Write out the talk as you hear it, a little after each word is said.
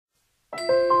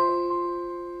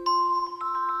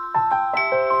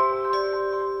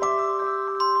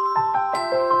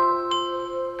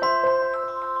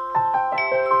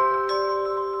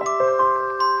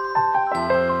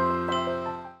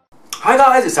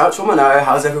guys, it's Ouch Mano.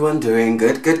 How's everyone doing?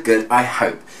 Good, good, good, I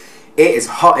hope. It is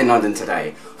hot in London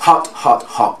today. Hot, hot,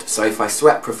 hot. So if I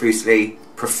sweat profusely,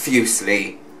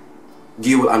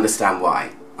 you will understand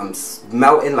why. I'm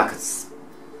melting like a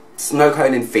snow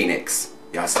cone in Phoenix.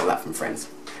 Yeah, I stole that from Friends.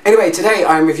 Anyway, today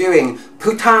I'm reviewing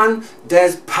Putain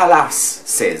des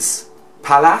Palaces.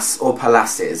 Palace or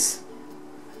palaces?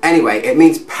 Anyway, it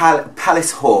means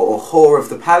palace whore, or whore of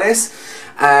the palace.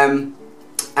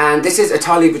 And this is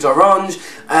Etat Libre d'Orange.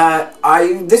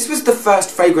 This was the first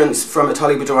fragrance from Etat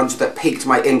Libre d'Orange that piqued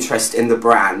my interest in the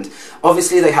brand.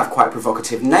 Obviously they have quite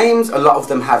provocative names, a lot of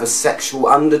them have a sexual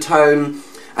undertone,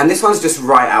 and this one's just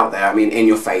right out there, I mean in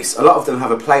your face. A lot of them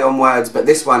have a play on words, but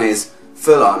this one is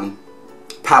full on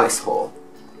palace whore.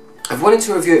 I've wanted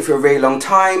to review it for a really long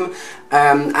time,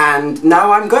 and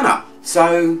now I'm gonna.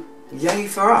 So, yay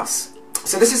for us.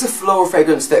 So this is a floral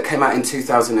fragrance that came out in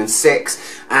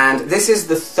 2006, and this is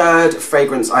the third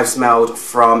fragrance I've smelled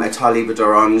from Etat Libre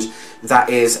d'Orange that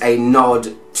is a nod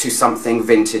to something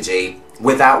vintagey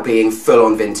without being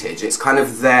full-on vintage. It's kind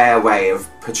of their way of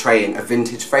portraying a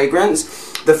vintage fragrance.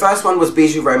 The first one was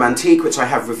Bijou Romantique, which I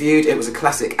have reviewed. It was a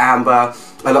classic amber,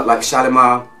 a lot like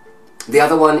Shalimar. The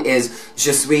other one is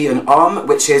Je suis un homme,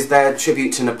 which is their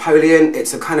tribute to Napoleon.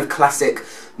 It's a kind of classic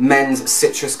men's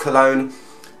citrus cologne.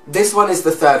 This one is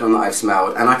the third one that I've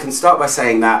smelled, and I can start by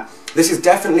saying that this is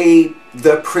definitely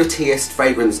the prettiest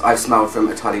fragrance I've smelled from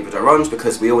Etat Libre d'Orange,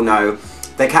 because we all know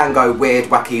they can go weird,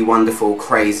 wacky, wonderful,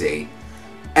 crazy.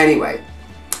 Anyway,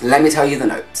 let me tell you the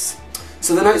notes.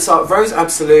 So the notes are Rose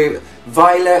Absolute,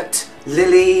 Violet,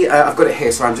 Lily, I've got it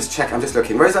here, so I'm just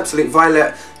looking. Rose Absolute,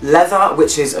 Violet, Leather,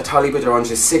 which is Etat Libre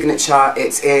d'Orange's signature.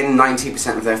 It's in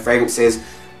 90% of their fragrances.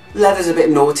 Leather's a bit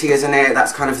naughty, isn't it?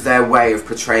 That's kind of their way of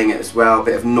portraying it as well, a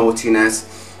bit of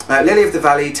naughtiness. Lily of the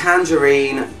Valley,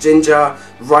 Tangerine, Ginger,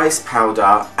 Rice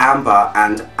Powder, Amber,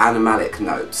 and Animalic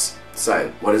notes.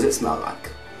 So, what does it smell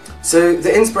like? So,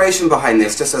 the inspiration behind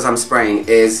this, just as I'm spraying,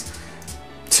 is,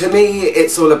 to me,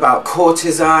 it's all about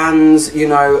courtesans, you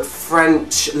know,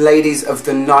 French ladies of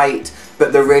the night,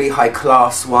 but the really high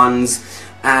class ones,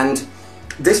 and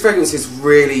this fragrance is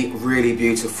really, really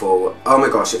beautiful. Oh my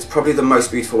gosh, it's probably the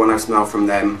most beautiful one I've smelled from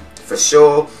them, for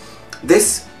sure.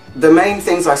 The main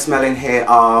things I smell in here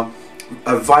are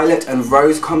a violet and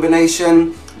rose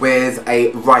combination with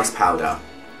a rice powder,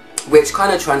 which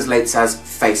kind of translates as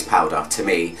face powder to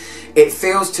me. It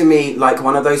feels to me like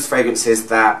one of those fragrances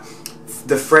that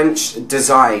the French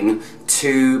design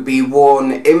to be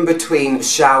worn in between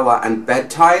shower and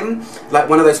bedtime, like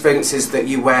one of those fragrances that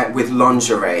you wear with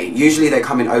lingerie. Usually they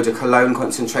come in eau de cologne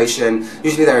concentration,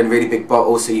 usually they're in really big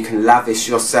bottles so you can lavish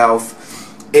yourself.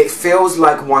 It feels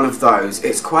like one of those.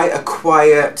 It's quite a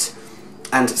quiet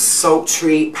and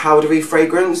sultry, powdery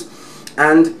fragrance,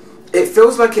 and it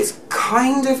feels like it's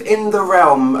kind of in the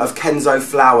realm of Kenzo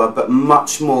Flower, but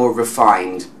much more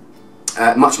refined.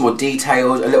 Much more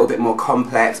detailed, a little bit more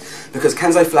complex, because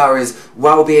Kenzo Flower is,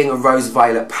 while being a rose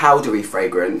violet powdery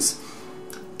fragrance,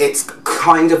 it's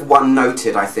kind of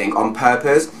one-noted, I think, on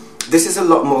purpose. This is a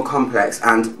lot more complex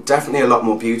and definitely a lot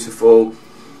more beautiful.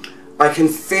 I can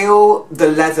feel the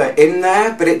leather in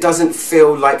there, but it doesn't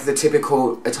feel like the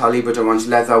typical Etat Libre d'Orange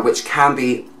leather, which can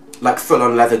be like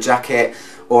full-on leather jacket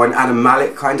or an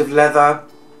animalic kind of leather.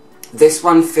 This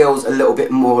one feels a little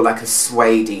bit more like a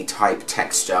suede-y type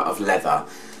texture of leather,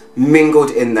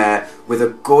 mingled in there with a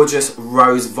gorgeous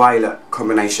rose-violet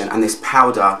combination and this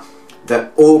powder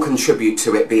that all contribute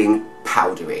to it being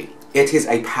powdery. It is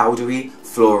a powdery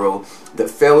floral that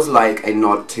feels like a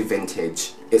nod to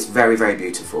vintage. It's very, very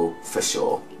beautiful, for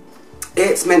sure.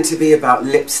 It's meant to be about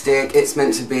lipstick, it's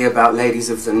meant to be about ladies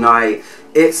of the night,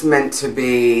 it's meant to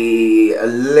be a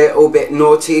little bit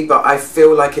naughty, but I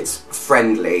feel like it's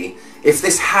friendly. If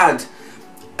this had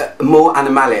more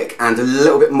animalic and a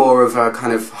little bit more of a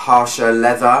kind of harsher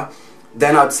leather,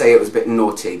 then I'd say it was a bit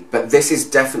naughty. But this is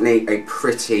definitely a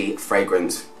pretty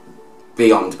fragrance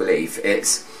beyond belief.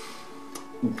 It's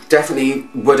definitely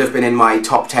would have been in my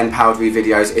top 10 powdery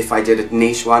videos if I did a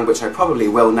niche one, which I probably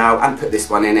will now, and put this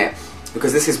one in it,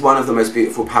 because this is one of the most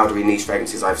beautiful powdery niche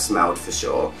fragrances I've smelled, for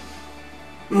sure.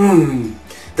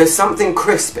 There's something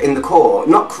crisp in the core.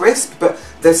 Not crisp, but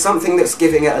there's something that's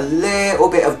giving it a little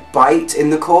bit of bite in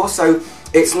the core, so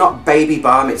it's not baby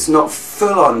balm, it's not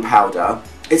full-on powder.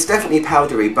 It's definitely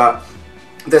powdery, but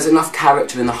there's enough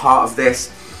character in the heart of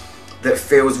this that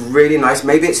feels really nice.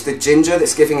 Maybe it's the ginger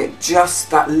that's giving it just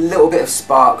that little bit of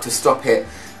spark to stop it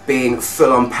being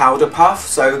full-on powder puff,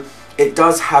 so it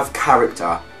does have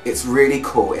character. It's really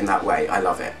cool in that way. I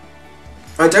love it.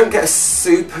 I don't get a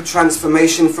super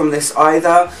transformation from this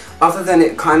either, other than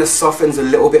it kind of softens a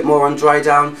little bit more on dry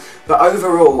down, but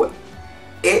overall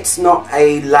it's not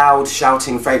a loud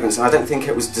shouting fragrance, and I don't think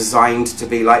it was designed to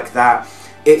be like that.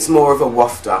 It's more of a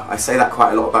wafter. I say that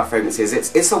quite a lot about fragrances.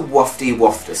 It's a wafty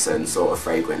wafterson sort of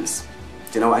fragrance.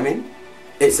 Do you know what I mean?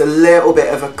 It's a little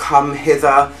bit of a come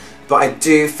hither, but I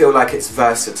do feel like it's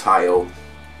versatile.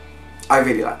 I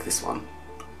really like this one.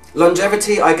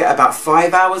 Longevity, I get about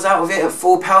 5 hours out of it at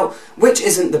full pelt, which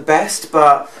isn't the best,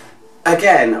 but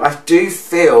again, I do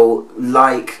feel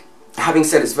like, having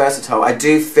said it's versatile, I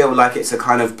do feel like it's a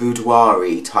kind of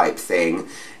boudoir-y type thing.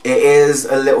 It is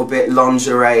a little bit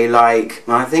lingerie-like,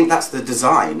 and I think that's the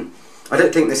design. I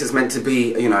don't think this is meant to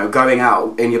be, you know, going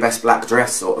out in your best black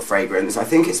dress sort of fragrance. I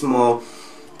think it's more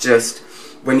just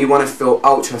when you want to feel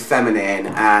ultra feminine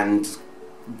and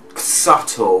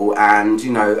subtle and,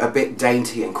 you know, a bit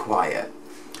dainty and quiet.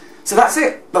 So that's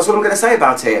it. That's what I'm going to say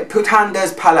about it. Putain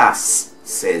des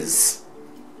Palaces.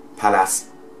 Palace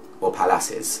or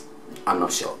Palaces. I'm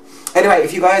not sure. Anyway,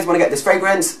 if you guys want to get this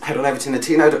fragrance, head on over to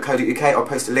natino.co.uk. I'll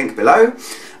post a link below.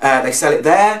 They sell it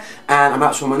there. And I'm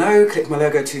Mano. Click my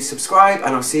logo to subscribe.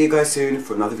 And I'll see you guys soon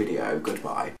for another video.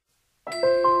 Goodbye.